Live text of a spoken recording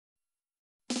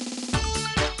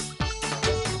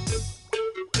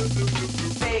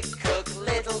Big cook,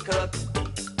 little cook,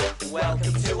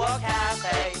 welcome to our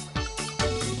cafe.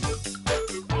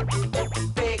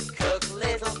 Big cook,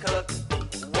 little cook,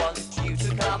 want you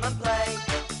to come and play.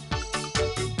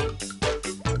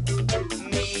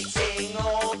 Meeting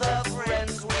all the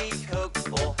friends we cook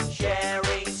for,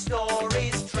 sharing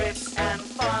stories, trips and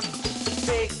fun.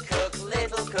 Big cook,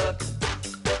 little cook,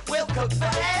 we'll cook for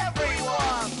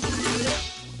everyone.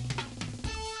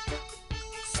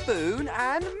 Spoon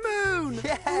and moon.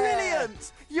 Yeah.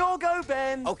 Brilliant. Your go,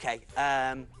 Ben. Okay,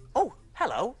 oh,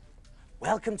 hello.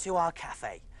 Welcome to our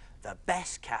cafe, the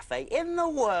best cafe in the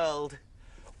world.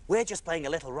 We're just playing a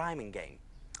little rhyming game.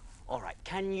 All right,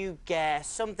 can you guess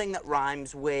something that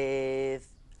rhymes with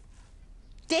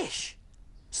dish?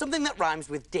 Something that rhymes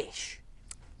with dish.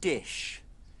 Dish.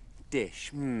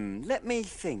 Dish. Let me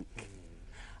think.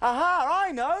 Aha,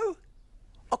 I know.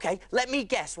 Okay, let me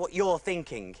guess what you're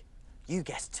thinking. You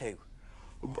guess too.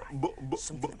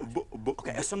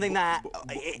 Something that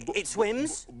it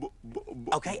swims.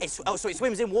 Okay, so it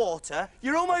swims in water.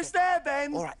 You're almost there,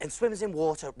 Ben. All right, and swims in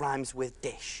water rhymes with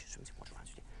dish. Swims in water rhymes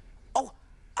with dish. Oh,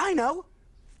 I know.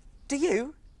 Do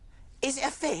you? Is it a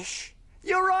fish?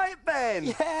 You're right,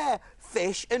 Ben. Yeah,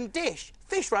 fish and dish.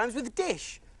 Fish rhymes with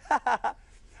dish.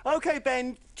 Okay,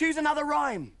 Ben, choose another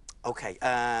rhyme. Okay,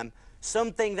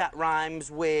 something that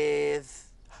rhymes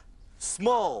with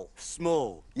small.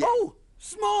 Small. Yeah. Oh,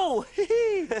 small.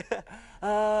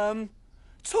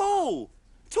 Tall.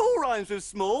 Tall rhymes with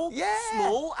small. Yeah.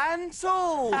 Small and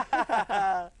tall.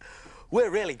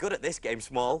 We're really good at this game,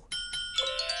 Small.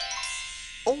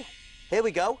 Oh, here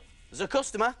we go. There's a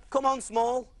customer. Come on,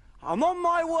 Small. I'm on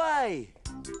my way.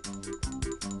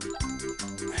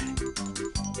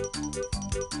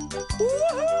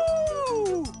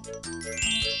 Woohoo!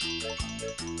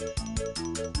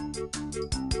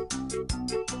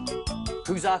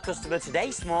 Who's our customer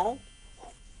today, Small?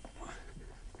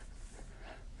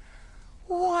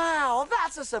 Wow,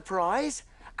 that's a surprise.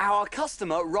 Our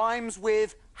customer rhymes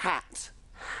with hat.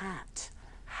 Hat.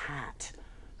 Hat.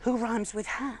 Who rhymes with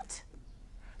hat?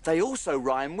 They also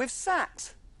rhyme with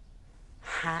sat.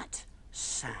 Hat,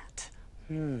 sat.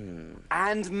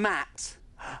 And mat.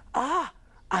 Ah,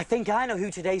 I think I know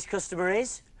who today's customer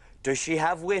is. Does she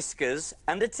have whiskers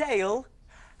and a tail?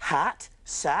 Hat,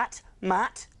 sat,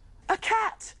 mat, a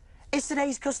cat. Is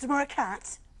today's customer a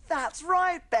cat? That's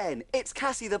right, Ben. It's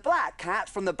Cassy the black cat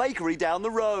from the bakery down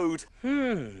the road.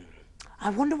 I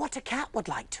wonder what a cat would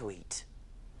like to eat.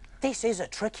 This is a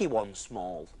tricky one,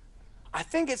 Small. I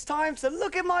think it's time to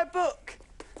look in my book.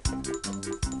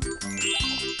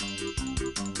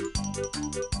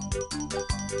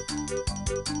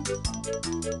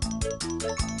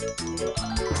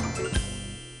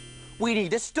 We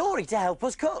need a story to help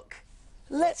us cook.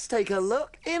 Let's take a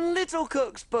look in Little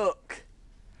Cook's book.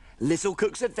 Little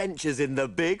Cook's Adventures in the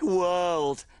Big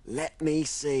World. Let me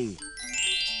see.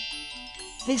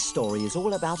 This story is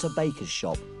all about a baker's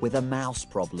shop with a mouse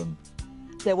problem.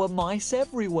 There were mice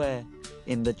everywhere.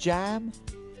 In the jam,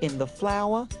 in the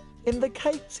flour, in the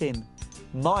cake tin.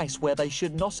 Mice where they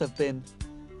should not have been.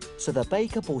 So the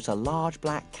baker bought a large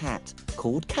black cat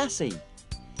called Cassy.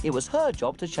 It was her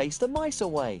job to chase the mice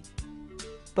away.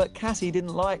 But Cassy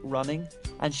didn't like running,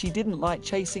 and she didn't like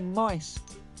chasing mice.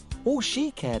 All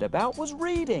she cared about was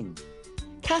reading.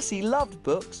 Cassy loved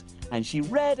books, and she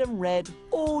read and read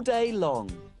all day long.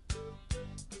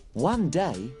 One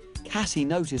day, Cassy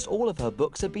noticed all of her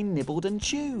books had been nibbled and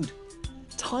chewed.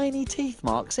 Tiny teeth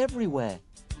marks everywhere.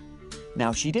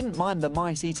 Now, she didn't mind the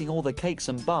mice eating all the cakes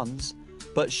and buns,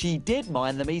 but she did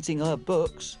mind them eating her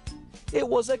books. It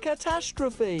was a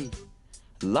catastrophe.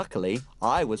 Luckily,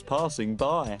 I was passing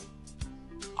by.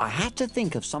 I had to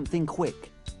think of something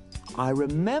quick. I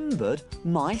remembered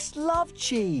mice love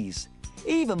cheese,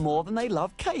 even more than they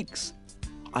love cakes.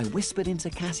 I whispered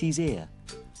into Cassy's ear.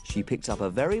 She picked up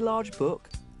a very large book,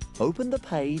 opened the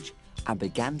page, and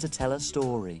began to tell a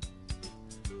story.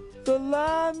 "The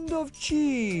land of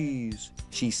cheese,"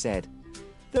 she said.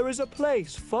 "There is a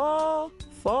place far,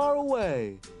 far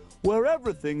away where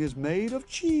everything is made of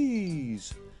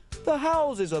cheese. The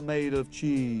houses are made of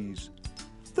cheese.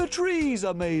 The trees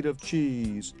are made of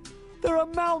cheese. There are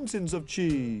mountains of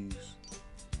cheese."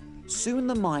 Soon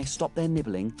the mice stopped their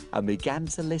nibbling and began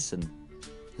to listen.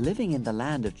 Living in the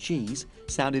land of cheese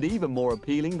sounded even more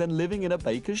appealing than living in a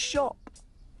baker's shop.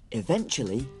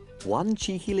 Eventually, one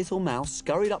cheeky little mouse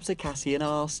scurried up to Cassy and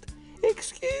asked,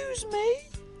 "Excuse me,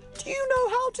 do you know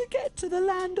how to get to the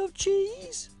land of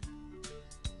cheese?"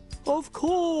 "Of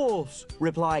course,"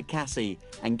 replied Cassy,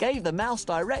 and gave the mouse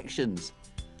directions.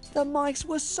 The mice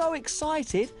were so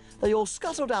excited, they all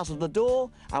scuttled out of the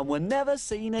door and were never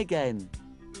seen again.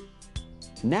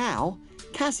 Now,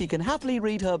 Cassy can happily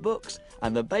read her books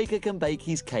and the baker can bake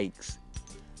his cakes.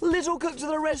 Little Cook to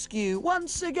the rescue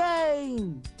once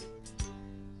again!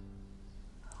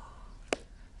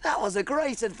 That was a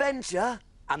great adventure.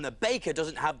 And the baker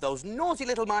doesn't have those naughty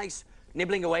little mice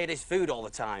nibbling away at his food all the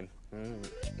time.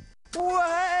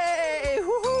 Way!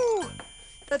 Woohoo!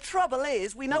 The trouble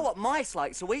is, we know what mice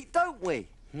like to eat, don't we?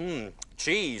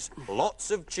 Cheese.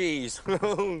 Lots of cheese.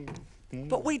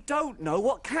 But we don't know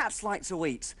what cats like to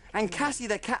eat. And Cassy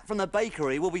the cat from the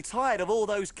bakery will be tired of all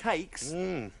those cakes.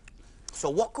 So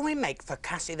what can we make for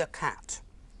Cassy the cat?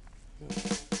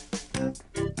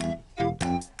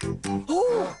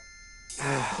 Oh!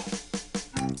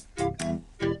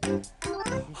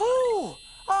 Oh!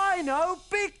 I know!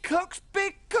 Big Cook's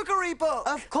Big Cookery book!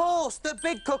 Of course, the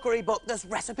big cookery book. There's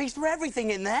recipes for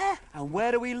everything in there. And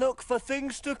where do we look for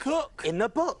things to cook? In the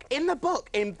book, in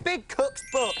Big Cook's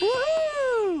book.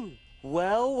 Woohoo!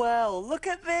 Well, well, look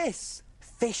at this.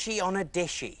 Fishy on a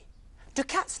Dishy. Do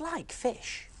cats like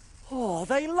fish? Oh,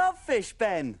 they love fish,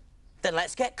 Ben. Then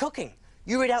let's get cooking.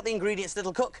 You read out the ingredients,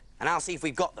 little cook, and I'll see if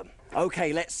we've got them.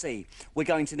 OK, let's see. We're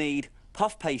going to need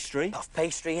puff pastry. Puff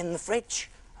pastry in the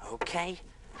fridge. OK.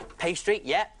 Pastry,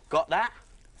 yep, got that.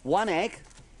 1 egg.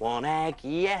 1 egg,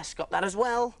 yes, got that as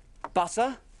well.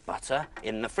 Butter. Butter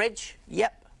in the fridge,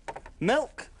 yep.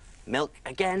 Milk. Milk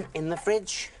again in the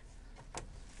fridge.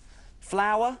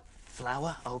 Flour.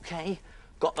 Flour, OK.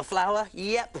 Got the flour,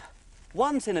 yep.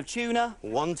 1 tin of tuna.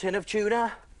 1 tin of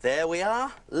tuna. There we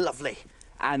are. Lovely.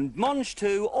 And mange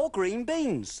 2 or green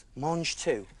beans. Mange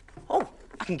 2. Oh,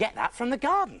 I can get that from the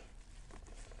garden.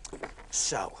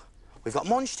 So, we've got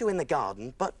mange 2 in the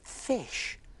garden, but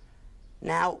fish.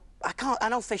 Now, I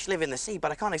know fish live in the sea,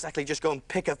 but I can't exactly just go and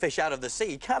pick a fish out of the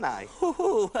sea, can I?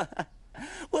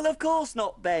 Well, of course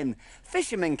not, Ben.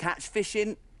 Fishermen catch fish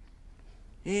in...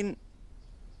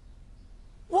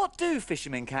 What do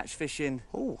fishermen catch fish in?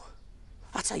 Oh,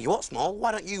 I'll tell you what, Small,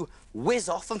 why don't you whiz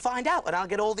off and find out, and I'll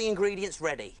get all the ingredients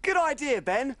ready. Good idea,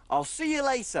 Ben. I'll see you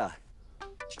later.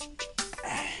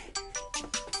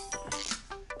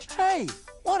 Hey,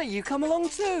 why don't you come along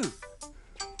too?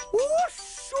 Whoosh!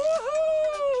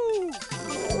 Woohoo!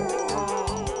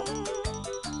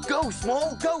 Go,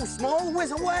 Small,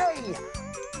 whiz away!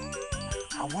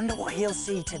 I wonder what he'll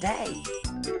see today.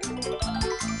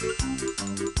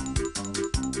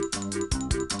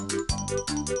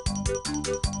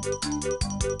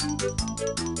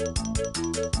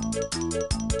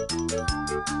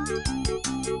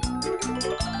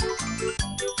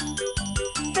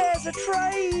 There's a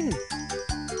train!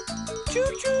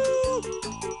 Choo-choo!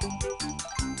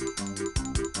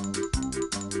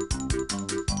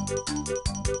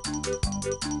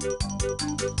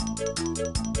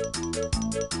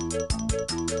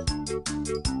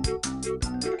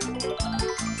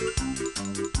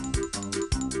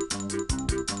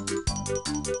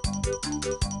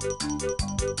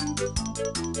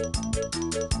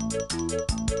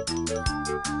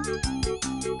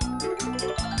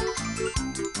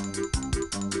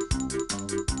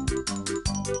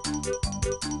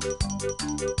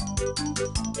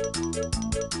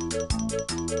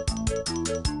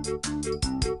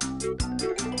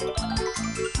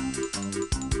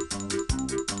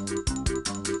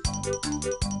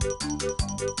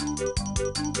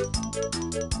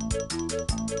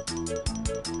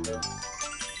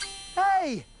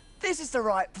 Hey, this is the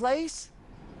right place.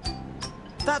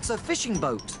 That's a fishing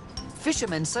boat.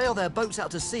 Fishermen sail their boats out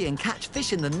to sea and catch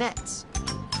fish in the nets.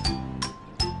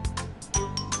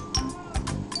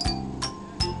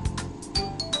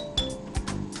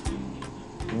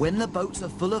 When the boats are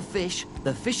full of fish,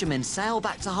 the fishermen sail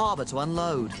back to harbour to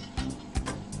unload.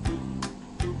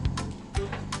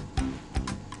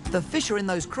 The fish are in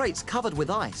those crates covered with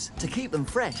ice to keep them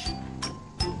fresh.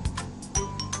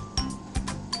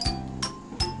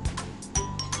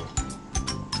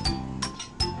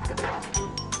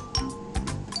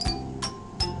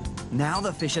 Now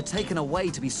the fish are taken away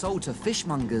to be sold to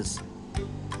fishmongers.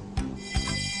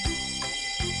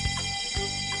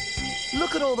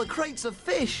 Look at all the crates of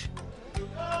fish.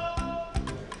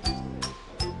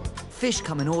 Fish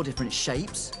come in all different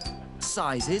shapes,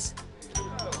 sizes,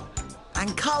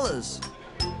 and colours.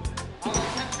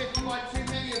 1050 by 2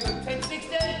 million,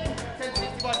 1060,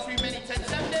 1060 by 2 million,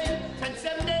 1070,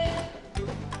 1070.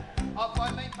 Up by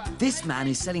main pack. This man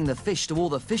is selling the fish to all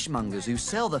the fishmongers who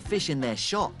sell the fish in their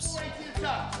shops.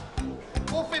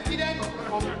 450 then.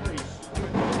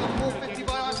 450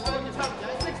 by iceberg,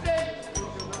 60.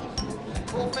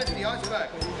 450 iceberg.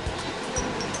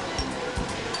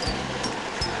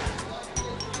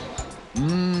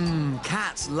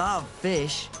 Cats love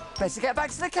fish. Better get back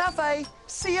to the cafe.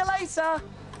 See you later.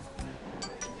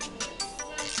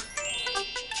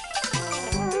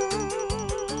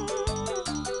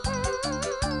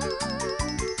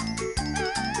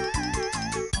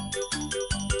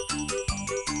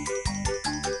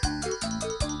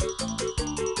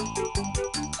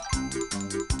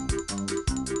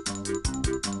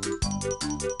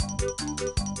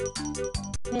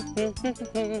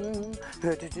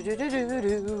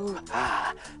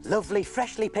 Ah, lovely,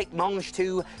 freshly picked mange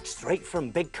too, straight from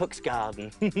Big Cook's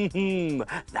garden.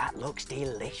 That looks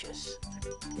delicious.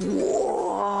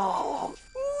 Whoa!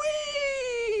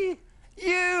 Whee!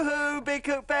 Yoo-hoo, Big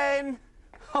Cook Ben!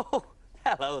 Oh,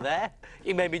 hello there.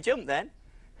 You made me jump then.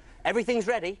 Everything's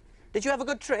ready. Did you have a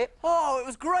good trip? Oh, it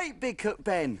was great, Big Cook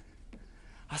Ben.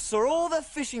 I saw all the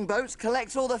fishing boats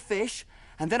collect all the fish,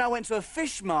 and then I went to a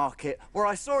fish market where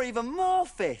I saw even more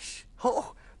fish.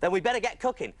 Oh, then we better get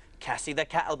cooking. Cassy the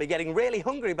cat will be getting really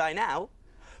hungry by now.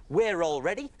 We're all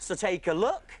ready, so take a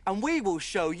look. And we will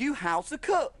show you how to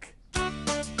cook.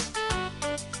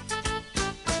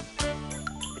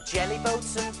 Jelly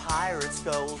boats and pirates'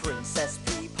 gold, princess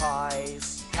pea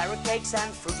pies, carrot cakes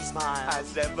and fruity smiles,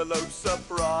 And envelope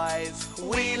surprise.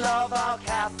 We love our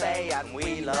cafe and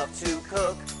we love to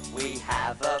cook. We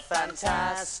have a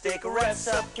fantastic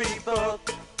recipe book.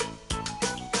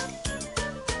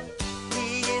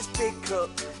 He is Big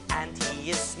Cook and he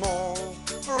is small.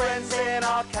 Friends in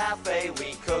our cafe,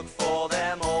 we cook for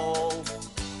them all.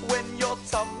 When your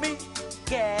tummy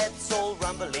Gets all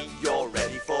rumbly, you're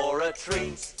ready for a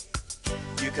treat.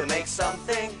 You can make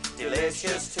something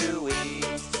delicious to eat.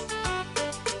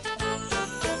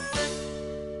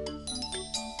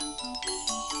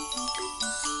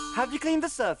 Have you cleaned the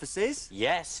surfaces?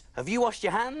 Yes. Have you washed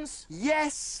your hands?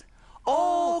 Yes.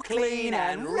 All clean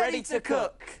and ready to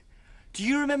cook. Do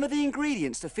you remember the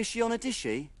ingredients to Fishy On a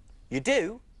Dishy? You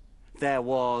do? There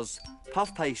was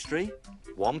puff pastry,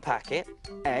 1 packet,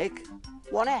 egg,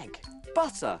 1 egg,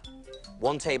 butter,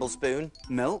 1 tablespoon,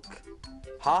 milk,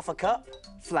 half a cup,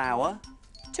 flour,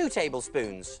 2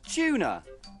 tablespoons, tuna,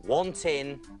 1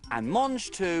 tin, and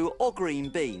mange 2 or green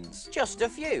beans. just a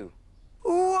few.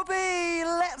 Whoopee!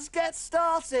 Let's get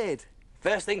started.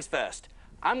 First things first,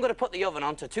 I'm going to put the oven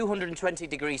on to 220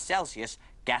 degrees Celsius,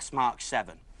 gas mark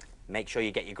 7. Make sure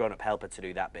you get your grown-up helper to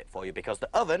do that bit for you because the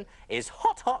oven is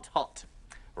hot, hot, hot.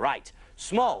 Right,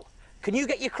 Small, can you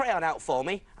get your crayon out for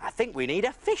me? I think we need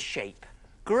a fish shape.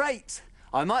 Great.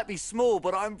 I might be small,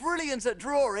 but I'm brilliant at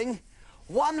drawing.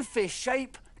 One fish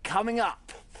shape coming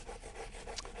up.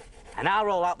 And I'll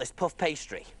roll out this puff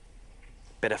pastry.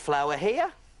 Bit of flour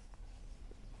here.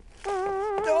 Oi,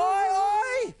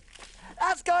 oi!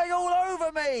 That's going all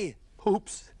over me.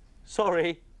 Oops,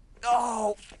 sorry.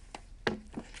 Oh.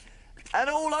 And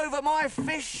all over my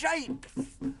fish shape.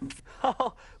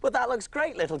 Oh, but that looks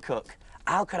great, little cook.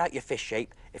 I'll cut out your fish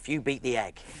shape if you beat the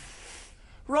egg.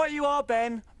 Right you are,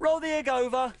 Ben. Roll the egg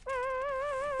over.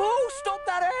 Oh, stop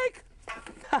that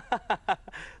egg!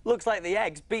 Looks like the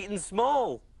egg's beaten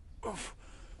small.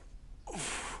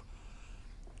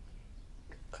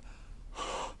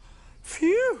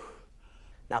 Phew!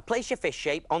 Now place your fish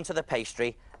shape onto the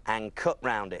pastry and cut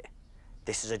round it.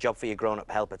 This is a job for your grown-up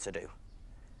helper to do.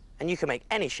 And you can make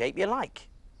any shape you like.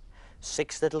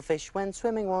 6 little fish went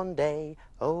swimming one day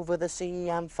over the sea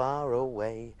and far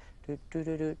away. Do, do,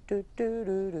 do, do, do, do,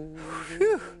 do, do.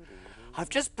 Phew! I've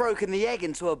just broken the egg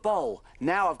into a bowl.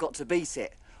 Now I've got to beat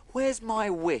it. Where's my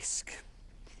whisk?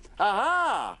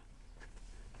 Aha!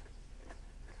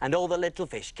 And all the little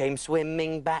fish came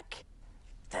swimming back.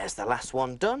 There's the last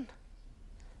one done.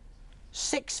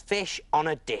 6 fish on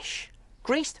a dish,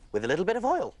 greased with a little bit of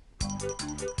oil.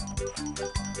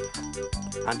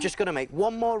 I'm just going to make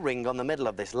one more ring on the middle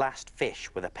of this last fish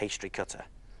with a pastry cutter.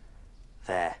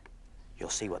 There. You'll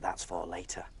see what that's for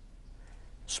later.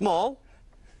 Small,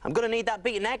 I'm going to need that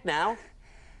beaten egg now.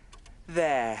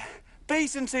 There.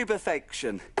 Beaten to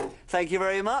perfection. Thank you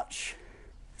very much.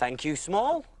 Thank you,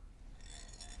 Small.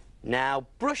 Now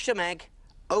brush some egg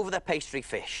over the pastry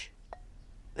fish.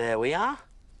 There we are.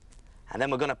 And then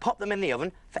we're going to pop them in the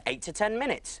oven for 8 to 10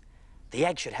 minutes. The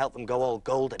egg should help them go all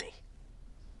goldeny.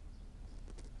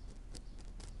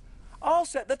 I'll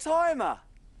set the timer.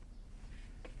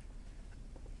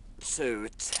 To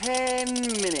 10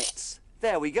 minutes.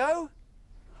 There we go.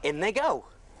 In they go.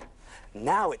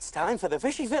 Now it's time for the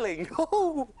fishy filling.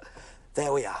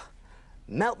 There we are.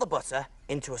 Melt the butter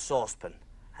into a saucepan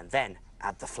and then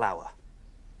add the flour.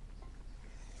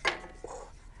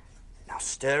 Now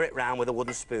stir it round with a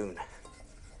wooden spoon.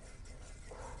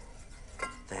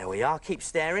 There we are, keep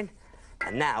stirring.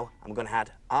 And now I'm going to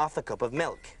add half a cup of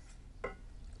milk.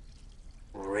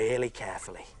 Really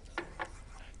carefully.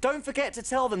 Don't forget to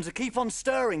tell them to keep on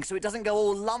stirring so it doesn't go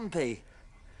all lumpy.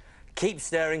 Keep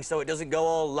stirring so it doesn't go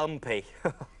all lumpy.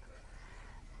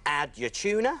 Add your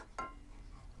tuna.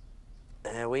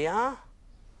 There we are.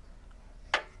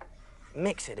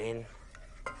 Mix it in.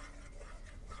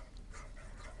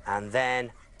 And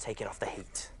then take it off the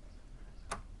heat.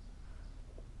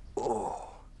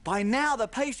 Oh, By now, the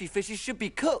pastry fishes should be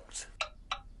cooked.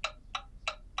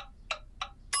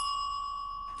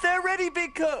 They're ready,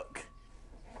 Big Cook.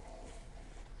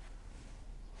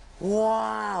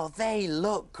 Wow, they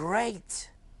look great.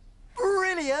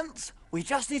 Brilliant. We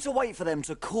just need to wait for them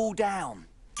to cool down.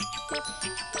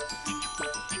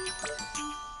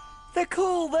 They're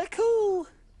cool, they're cool.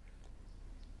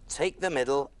 Take the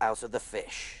middle out of the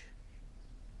fish.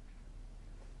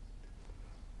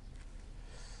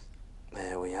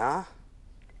 There we are.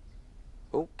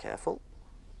 Oh, careful.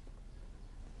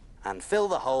 And fill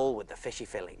the hole with the fishy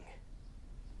filling.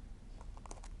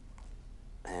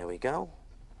 There we go.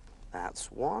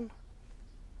 That's 1.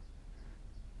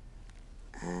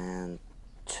 And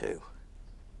 2.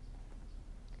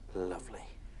 Lovely.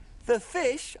 The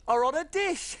fish are on a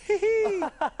dish.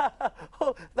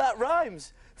 Oh, that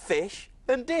rhymes. Fish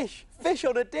and dish. Fish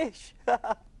on a dish.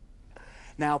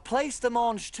 Now place the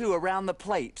mange tout around the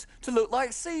plate to look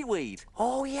like seaweed.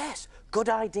 Oh, yes. Good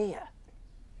idea.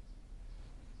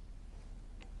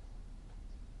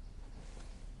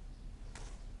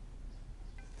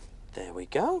 There we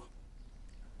go.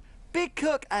 Big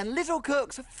Cook and Little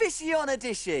Cook's Fishy on a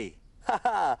Dishy. Ha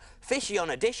ha! Fishy on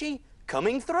a dishy,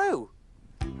 coming through.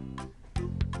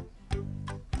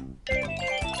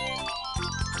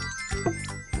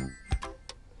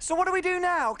 So what do we do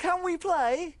now? Can we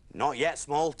play? Not yet,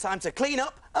 Small. Time to clean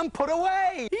up and put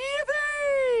away.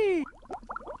 Yippee!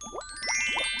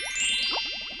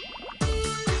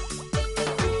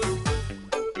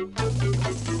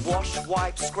 Wash,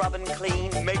 wipe, scrub and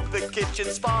clean. Make the kitchen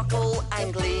sparkle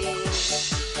and gleam.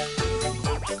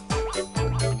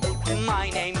 My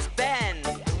name's Ben.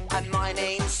 And my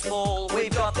name's Small.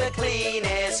 We've got the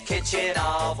cleanest kitchen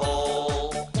of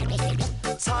all.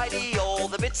 Tidy all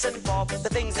the bits and bobs, The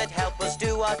things that help us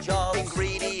do our jobs.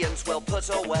 ingredients we'll put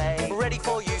away. Ready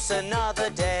for use another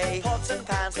day. Pots and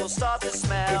pans will start to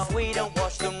smell. If we don't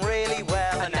wash them really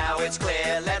well. And now it's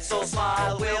clear, let's all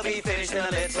smile. We'll be finished in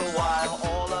a little while.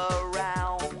 All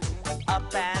around,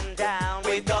 Up and down.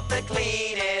 we've got the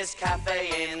cleanest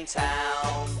cafe in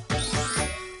town.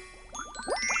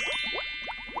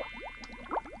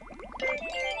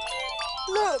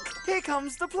 Look, here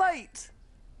comes the plate.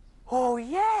 Oh,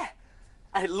 yeah.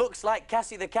 And it looks like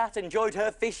Cassy the cat enjoyed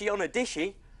her fishy on a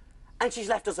dishy. And she's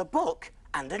left us a book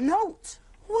and a note.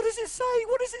 What does it say?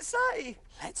 What does it say?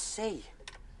 Let's see.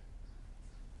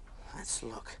 Let's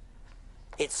look.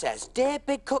 It says, Dear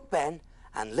Big Cook Ben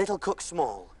and Little Cook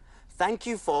Small, thank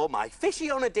you for my fishy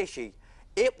on a dishy.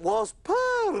 It was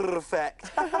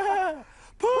perfect.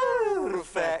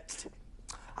 Perfect.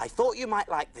 I thought you might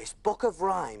like this book of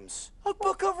rhymes. A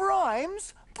book of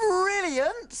rhymes?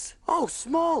 Brilliant! Oh,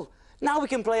 Small, now we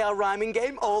can play our rhyming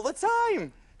game all the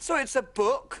time. So it's a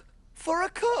book for a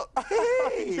cook.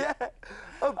 Yeah,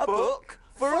 A book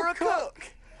for a cook.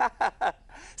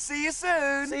 See you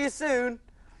soon. See you soon.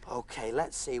 Okay,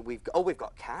 let's see. We've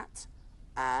got cat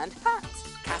and hat.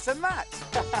 Cat and Matt.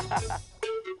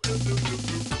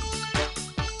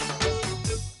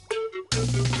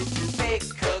 Big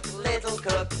cook, little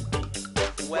cook,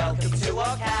 welcome to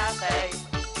our cafe.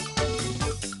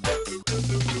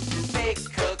 Big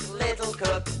cook, little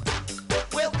cook,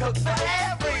 we'll cook for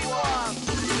everyone.